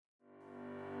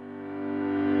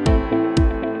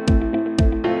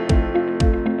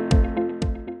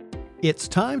It's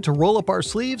time to roll up our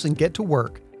sleeves and get to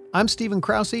work. I'm Stephen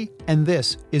Krause, and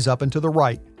this is Up and to the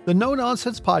Right, the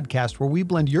no-nonsense podcast where we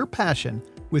blend your passion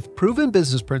with proven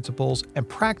business principles and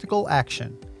practical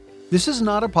action. This is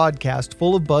not a podcast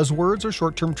full of buzzwords or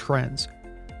short-term trends.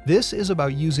 This is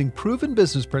about using proven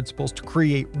business principles to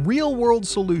create real-world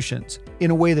solutions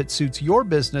in a way that suits your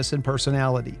business and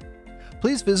personality.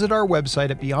 Please visit our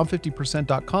website at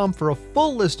beyond50percent.com for a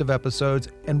full list of episodes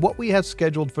and what we have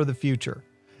scheduled for the future,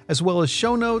 as well as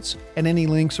show notes and any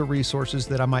links or resources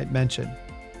that I might mention.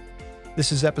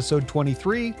 This is episode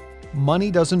 23, Money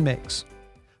Doesn't Mix.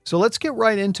 So let's get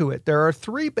right into it. There are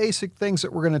three basic things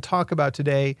that we're going to talk about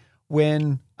today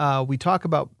when we talk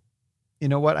about, you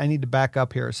know what, I need to back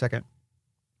up here a second.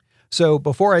 So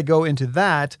before I go into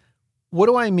that, what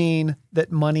do I mean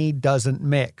that money doesn't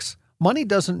mix? Money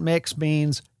doesn't mix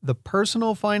means the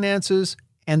personal finances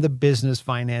and the business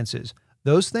finances.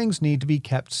 Those things need to be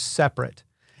kept separate.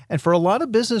 And for a lot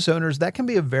of business owners, that can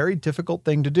be a very difficult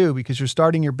thing to do because you're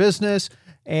starting your business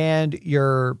and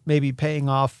you're maybe paying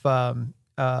off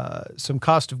some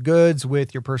cost of goods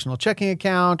with your personal checking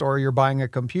account, or you're buying a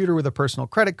computer with a personal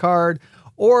credit card,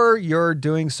 or you're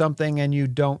doing something and you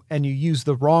use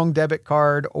the wrong debit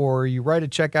card, or you write a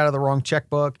check out of the wrong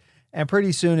checkbook. And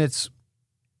pretty soon it's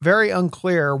very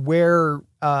unclear where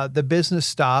the business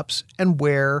stops and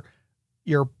where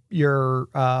your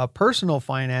personal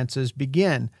finances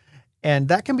begin. And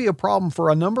that can be a problem for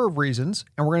a number of reasons.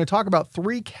 And we're going to talk about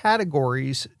three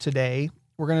categories today.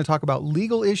 We're going to talk about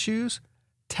legal issues,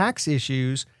 tax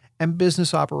issues, and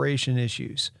business operation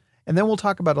issues. And then we'll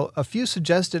talk about a few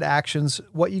suggested actions,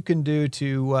 what you can do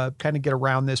to kind of get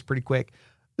around this pretty quick.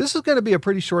 This is going to be a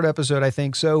pretty short episode, I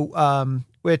think. So,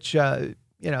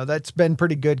 that's been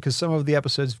pretty good because some of the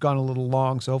episodes have gone a little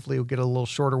long. So hopefully we'll get a little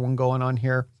shorter one going on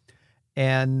here.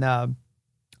 And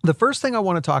the first thing I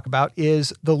want to talk about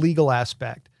is the legal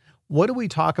aspect. What do we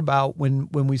talk about when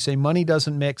we say money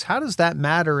doesn't mix? How does that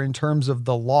matter in terms of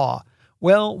the law?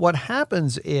 Well, what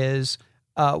happens is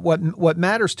what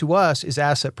matters to us is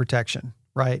asset protection,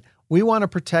 right? We want to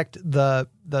protect the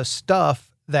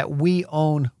stuff that we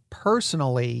own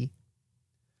personally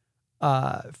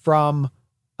from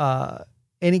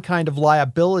any kind of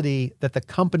liability that the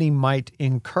company might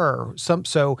incur.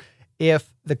 So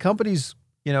if the company's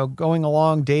going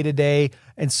along day to day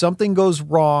and something goes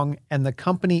wrong and the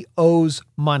company owes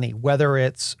money, whether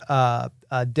it's a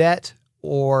debt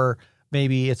or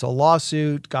maybe it's a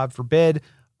lawsuit, God forbid,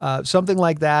 something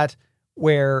like that,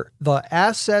 where the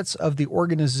assets of the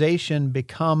organization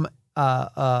become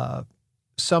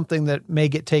something that may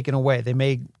get taken away. They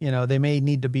may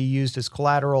need to be used as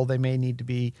collateral. They may need to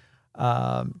be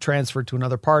transferred to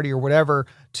another party or whatever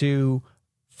to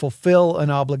fulfill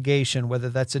an obligation, whether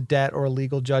that's a debt or a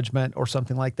legal judgment or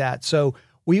something like that. So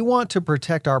we want to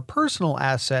protect our personal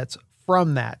assets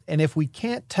from that. And if we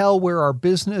can't tell where our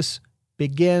business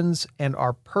begins and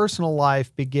our personal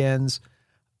life begins,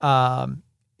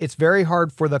 it's very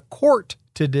hard for the court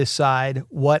to decide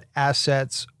what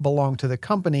assets belong to the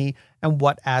company and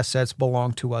what assets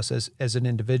belong to us as an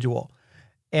individual.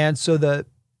 And so the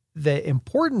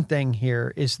important thing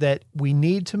here is that we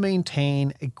need to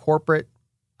maintain a corporate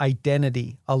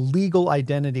identity, a legal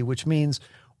identity, which means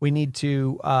we need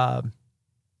to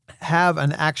have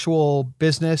an actual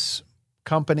business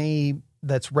company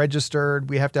that's registered.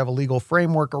 We have to have a legal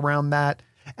framework around that.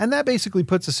 And that basically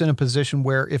puts us in a position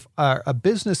where if a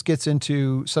business gets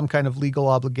into some kind of legal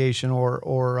obligation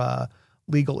or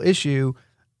legal issue,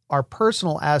 our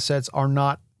personal assets are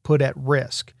not put at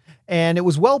risk. And it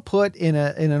was well put in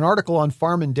an article on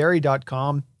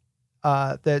farmanddairy.com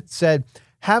that said,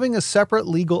 having a separate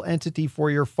legal entity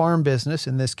for your farm business,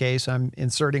 in this case, I'm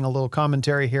inserting a little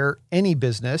commentary here, any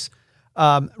business,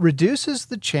 reduces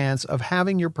the chance of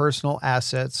having your personal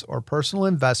assets or personal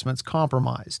investments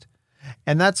compromised.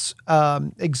 And that's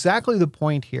exactly the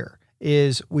point here,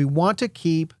 is we want to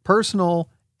keep personal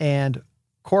and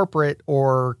corporate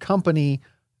or company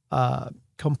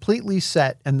completely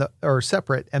separate.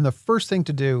 And the first thing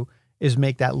to do is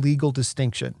make that legal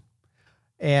distinction.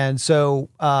 And so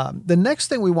the next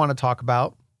thing we want to talk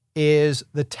about is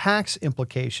the tax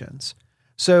implications.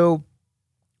 So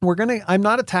I'm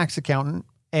not a tax accountant,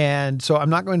 and so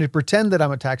I'm not going to pretend that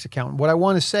I'm a tax accountant. What I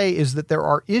want to say is that there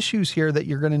are issues here that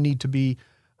you're going to need to be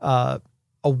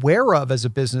aware of as a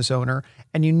business owner,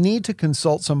 and you need to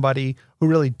consult somebody who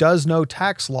really does know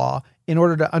tax law in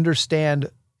order to understand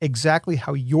exactly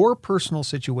how your personal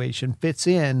situation fits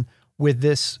in with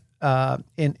this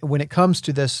when it comes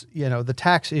to this, the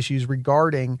tax issues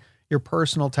regarding your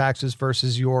personal taxes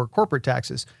versus your corporate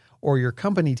taxes or your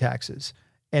company taxes.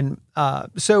 And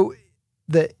so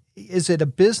is it a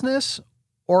business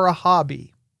or a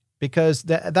hobby? Because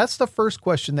that's the first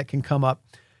question that can come up.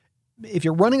 If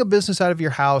you're running a business out of your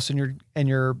house and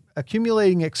you're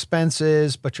accumulating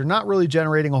expenses, but you're not really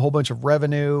generating a whole bunch of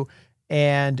revenue,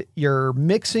 and you're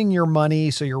mixing your money,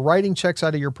 so you're writing checks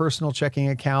out of your personal checking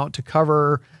account to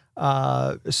cover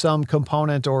some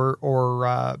component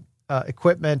or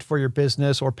equipment for your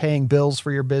business, or paying bills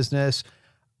for your business,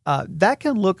 that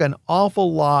can look an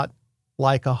awful lot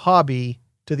like a hobby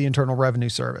to the Internal Revenue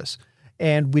Service.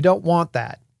 And we don't want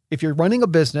that. If you're running a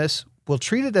business, we'll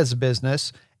treat it as a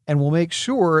business, and we'll make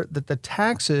sure that the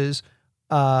taxes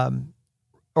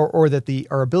or that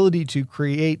our ability to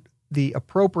create the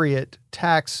appropriate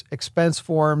tax expense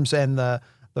forms and the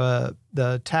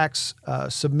tax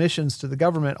submissions to the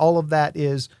government, all of that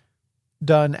is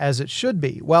done as it should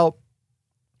be. Well,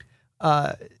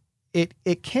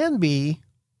 it can be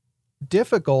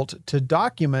difficult to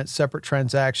document separate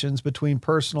transactions between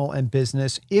personal and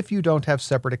business if you don't have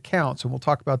separate accounts. And we'll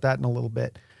talk about that in a little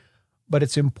bit. But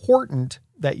it's important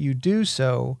that you do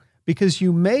so, because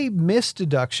you may miss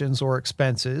deductions or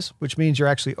expenses, which means you're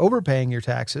actually overpaying your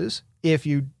taxes if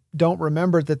you don't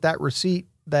remember that receipt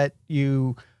that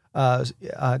you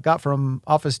got from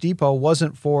Office Depot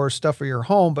wasn't for stuff for your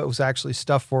home, but was actually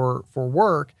stuff for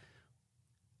work.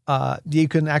 You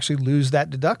can actually lose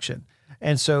that deduction.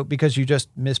 And so because you just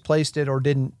misplaced it or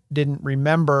didn't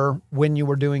remember when you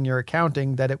were doing your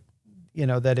accounting that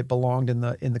it belonged in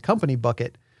the company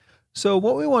bucket. So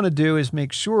what we want to do is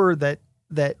make sure that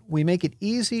we make it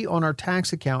easy on our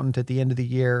tax accountant at the end of the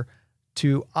year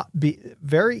to be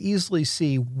very easily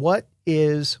see what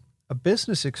is a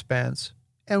business expense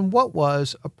and what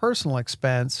was a personal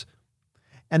expense.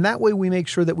 And that way we make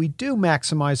sure that we do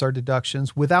maximize our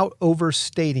deductions without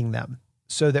overstating them,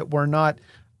 so that we're not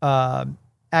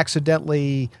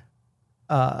accidentally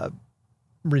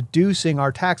reducing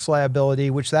our tax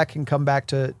liability, which that can come back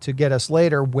to get us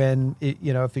later when,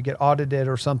 if you get audited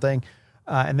or something,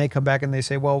 and they come back and they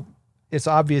say, well, it's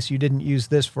obvious you didn't use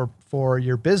this for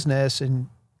your business. And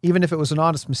even if it was an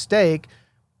honest mistake,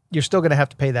 you're still going to have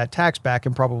to pay that tax back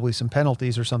and probably some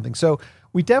penalties or something. So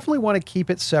we definitely want to keep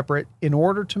it separate in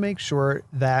order to make sure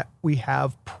that we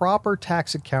have proper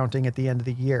tax accounting at the end of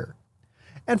the year.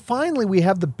 And finally, we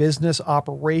have the business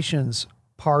operations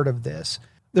part of this.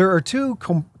 There are two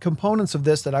components of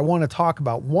this that I want to talk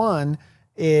about. One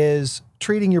is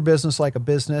treating your business like a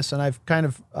business. And I've kind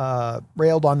of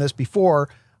railed on this before,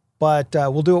 but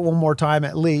we'll do it one more time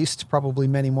at least, probably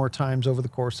many more times over the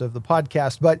course of the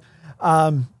podcast. But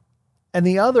and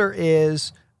the other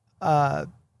is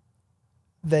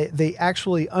they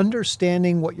actually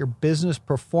understanding what your business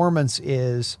performance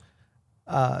is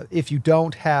if you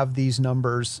don't have these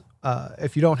numbers,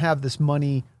 if you don't have this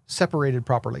money separated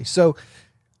properly. So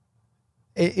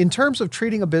in terms of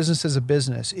treating a business as a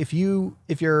business, if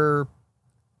you're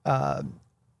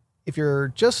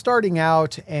just starting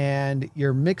out and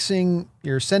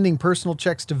you're sending personal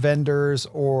checks to vendors,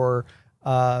 or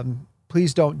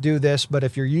please don't do this, but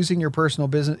if you're using your personal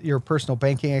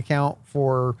banking account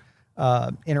for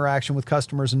interaction with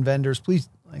customers and vendors, please,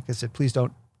 like I said, please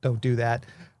don't do that.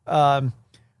 That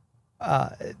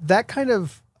kind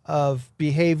of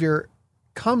behavior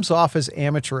comes off as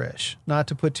amateurish, not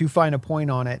to put too fine a point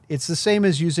on it. It's the same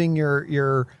as using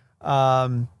your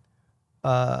Joe's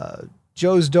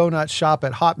Donut Shop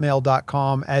at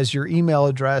hotmail.com as your email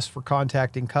address for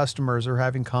contacting customers or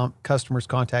having customers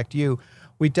contact you.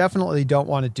 We definitely don't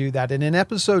want to do that. And in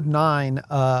episode 9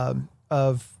 of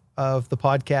the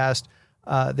podcast,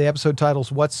 the episode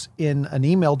title's What's in an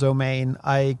Email Domain,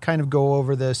 I kind of go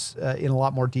over this in a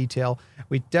lot more detail.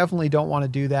 We definitely don't want to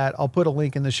do that. I'll put a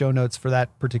link in the show notes for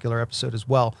that particular episode as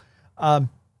well. But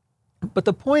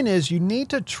the point is, you need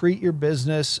to treat your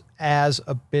business as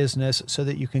a business so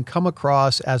that you can come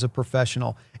across as a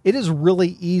professional. It is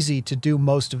really easy to do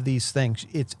most of these things.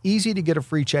 It's easy to get a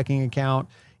free checking account.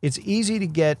 It's easy to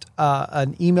get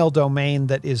an email domain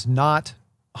that is not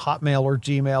Hotmail or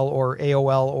Gmail or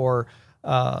AOL or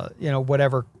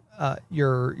whatever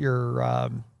your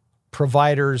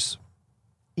provider's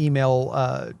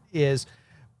email is.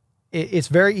 It's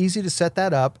very easy to set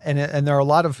that up, and there are a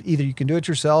lot of, either you can do it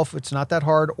yourself, it's not that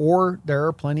hard, or there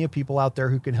are plenty of people out there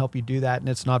who can help you do that, and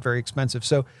it's not very expensive.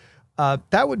 So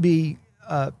that would be,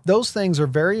 those things are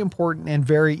very important and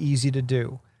very easy to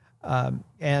do.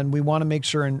 And we want to make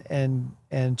sure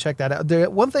and check that out. The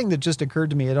one thing that just occurred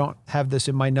to me, I don't have this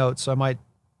in my notes, so I might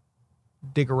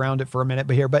dig around it for a minute,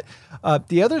 but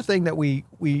the other thing that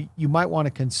you might want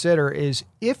to consider is,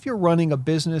 if you're running a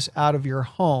business out of your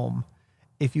home,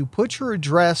 if you put your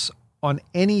address on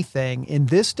anything in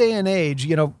this day and age,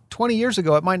 20 years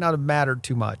ago, it might not have mattered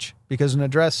too much because an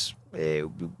address,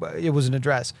 it was an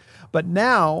address. But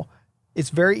now it's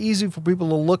very easy for people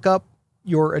to look up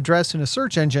your address in a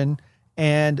search engine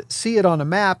and see it on a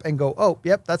map and go, oh,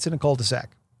 yep, that's in a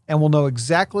cul-de-sac. And we'll know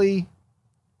exactly,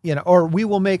 or we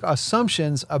will make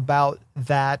assumptions about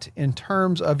that in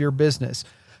terms of your business.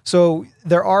 So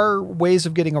there are ways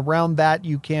of getting around that.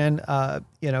 You can,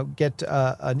 get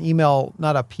an email,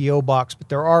 not a PO box, but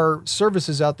there are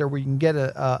services out there where you can get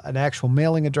an actual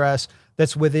mailing address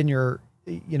that's within your,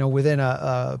 within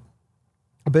a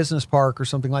business park or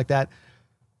something like that.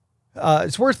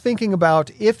 It's worth thinking about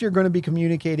if you're going to be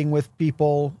communicating with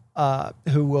people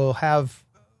who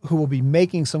will be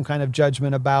making some kind of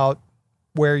judgment about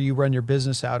where you run your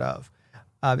business out of.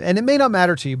 And it may not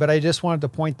matter to you, but I just wanted to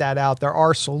point that out. There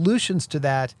are solutions to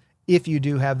that if you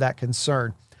do have that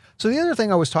concern. So the other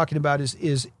thing I was talking about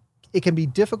is it can be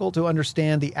difficult to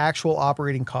understand the actual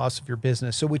operating costs of your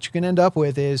business. So what you can end up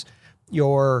with is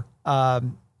you're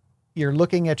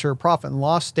looking at your profit and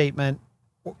loss statement.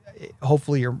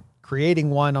 Hopefully you're creating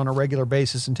one on a regular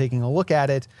basis and taking a look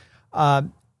at it.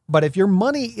 But if your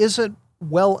money isn't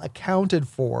well accounted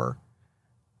for,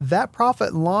 that profit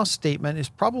and loss statement is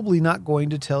probably not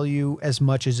going to tell you as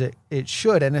much as it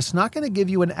should. And it's not going to give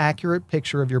you an accurate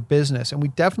picture of your business. And we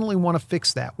definitely want to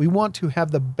fix that. We want to have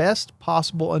the best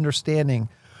possible understanding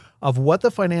of what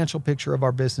the financial picture of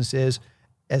our business is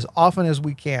as often as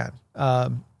we can.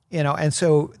 And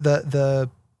so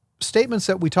the statements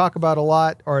that we talk about a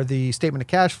lot are the statement of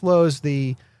cash flows,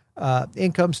 the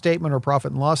income statement or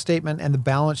profit and loss statement, and the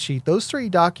balance sheet. Those three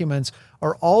documents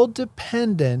are all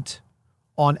dependent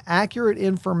on accurate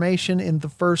information in the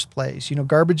first place.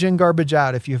 Garbage in, garbage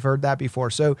out, if you've heard that before.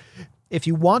 So if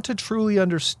you want to truly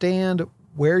understand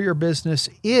where your business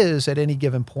is at any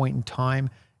given point in time,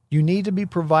 you need to be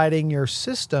providing your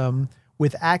system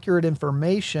with accurate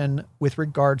information with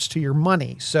regards to your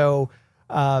money. So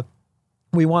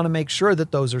we want to make sure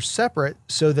that those are separate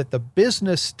so that the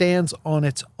business stands on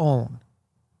its own.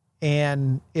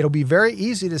 And it'll be very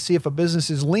easy to see if a business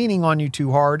is leaning on you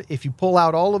too hard if you pull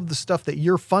out all of the stuff that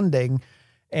you're funding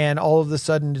and all of a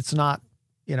sudden it's not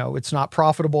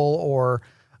profitable or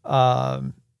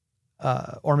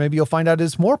maybe you'll find out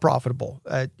it's more profitable.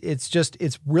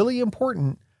 It's really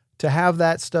important to have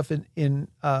that stuff in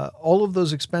all of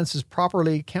those expenses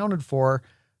properly accounted for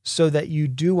so that you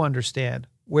do understand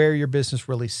where your business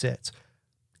really sits.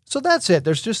 So that's it.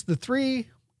 There's just the three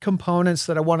components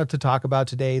that I wanted to talk about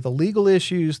today: the legal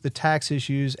issues, the tax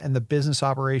issues, and the business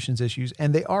operations issues.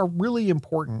 And they are really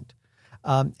important.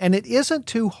 And it isn't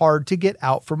too hard to get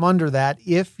out from under that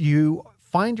if you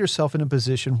find yourself in a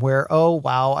position where, oh,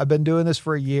 wow, I've been doing this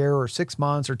for a year or 6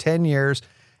 months or 10 years,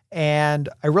 and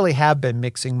I really have been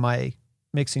mixing my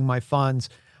funds.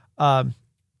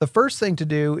 The first thing to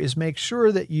do is make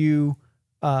sure that you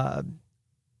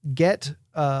get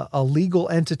a legal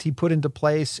entity put into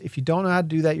place. If you don't know how to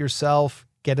do that yourself,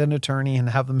 get an attorney and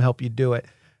have them help you do it.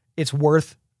 It's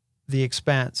worth the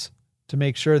expense to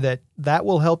make sure that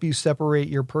will help you separate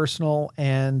your personal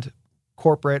and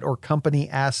corporate or company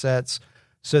assets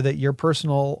so that your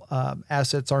personal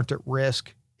assets aren't at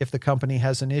risk if the company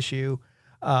has an issue.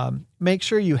 Make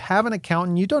sure you have an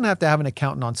accountant. You don't have to have an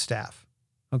accountant on staff,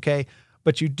 okay?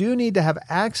 But you do need to have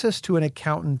access to an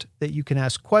accountant that you can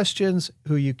ask questions,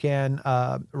 who you can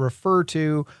refer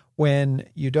to when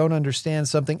you don't understand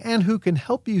something, and who can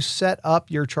help you set up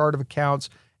your chart of accounts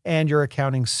and your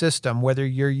accounting system. Whether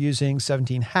you're using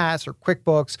 17 Hats or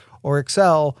QuickBooks or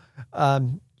Excel,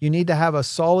 you need to have a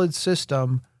solid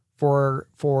system for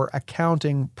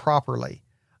accounting properly.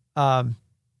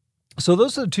 So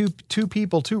those are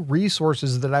the two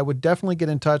resources that I would definitely get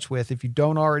in touch with if you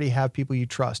don't already have people you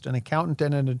trust, an accountant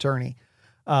and an attorney.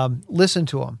 Listen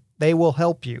to them. They will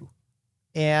help you.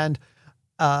 And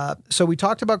so we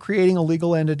talked about creating a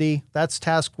legal entity. That's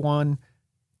task one.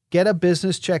 Get a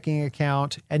business checking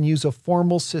account and use a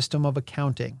formal system of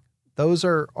accounting. Those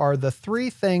are the three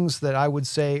things that I would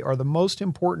say are the most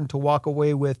important to walk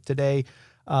away with today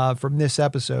from this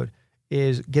episode: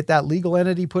 is get that legal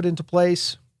entity put into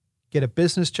place. Get a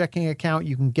business checking account.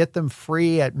 You can get them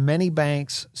free at many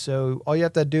banks. So all you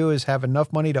have to do is have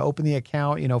enough money to open the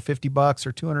account, $50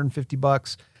 or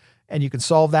 $250, and you can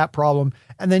solve that problem.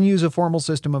 And then use a formal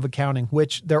system of accounting,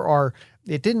 which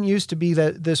it didn't used to be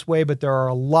this way, but there are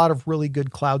a lot of really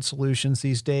good cloud solutions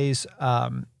these days.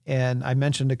 And I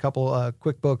mentioned a couple,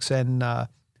 QuickBooks and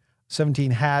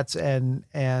 17 Hats, and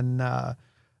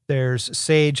there's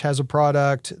Sage has a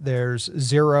product. There's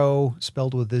Xero,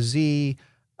 spelled with a Z.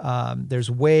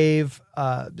 There's Wave.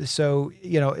 So,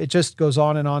 it just goes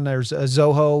on and on. There's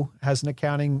Zoho has an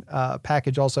accounting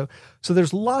package also. So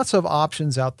there's lots of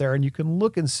options out there, and you can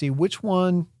look and see which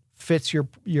one fits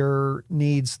your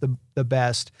needs the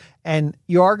best. And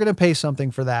you are going to pay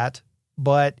something for that,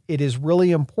 but it is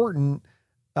really important,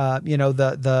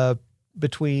 the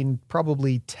between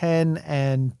probably $10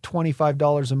 and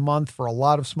 $25 a month for a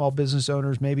lot of small business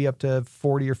owners, maybe up to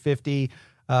 40 or 50.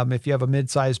 If you have a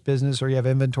mid-sized business or you have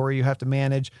inventory you have to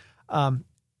manage,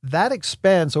 that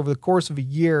expense over the course of a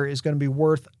year is going to be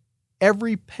worth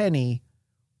every penny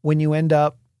when you end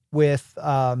up with,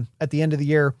 at the end of the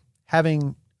year,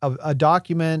 having a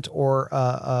document or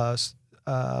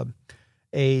an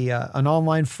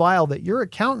online file that your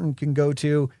accountant can go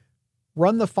to,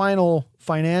 run the final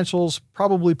financials,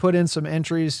 probably put in some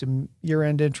entries, some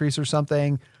year-end entries or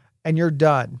something, and you're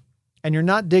done. And you're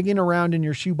not digging around in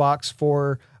your shoebox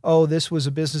for, oh, this was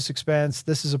a business expense,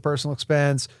 this is a personal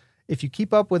expense. If you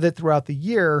keep up with it throughout the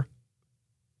year,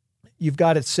 you've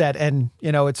got it set. And,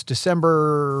 it's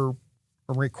December,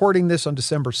 I'm recording this on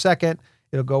December 2nd.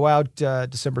 It'll go out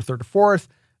December 3rd or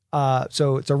 4th.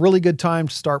 So it's a really good time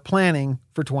to start planning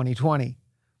for 2020.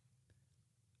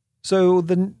 So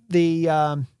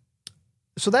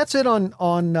so that's it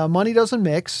on Money Doesn't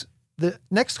Mix. The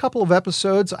next couple of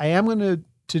episodes, I am going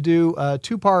to do a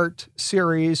 2-part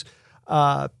series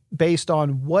based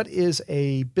on what is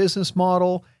a business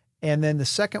model. And then the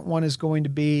second one is going to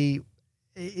be,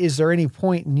 is there any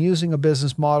point in using a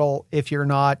business model if you're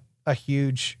not a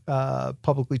huge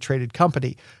publicly traded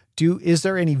company? Is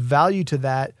there any value to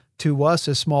that to us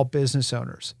as small business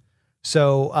owners?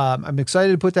 So I'm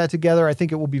excited to put that together. I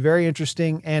think it will be very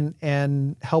interesting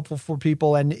and helpful for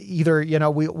people. And either,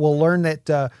 we'll learn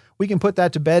that we can put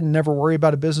that to bed and never worry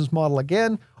about a business model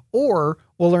again, or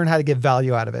we'll learn how to get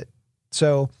value out of it.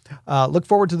 So look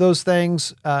forward to those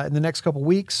things in the next couple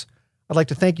weeks. I'd like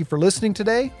to thank you for listening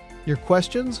today. Your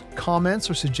questions,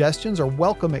 comments, or suggestions are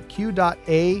welcome at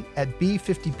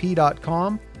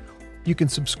q.a@b50p.com. You can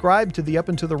subscribe to the Up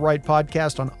and to the Right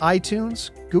podcast on iTunes,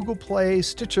 Google Play,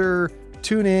 Stitcher,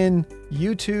 TuneIn,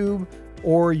 YouTube,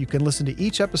 or you can listen to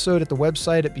each episode at the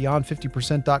website at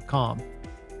beyond50percent.com.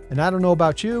 And I don't know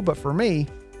about you, but for me,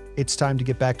 it's time to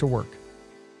get back to work.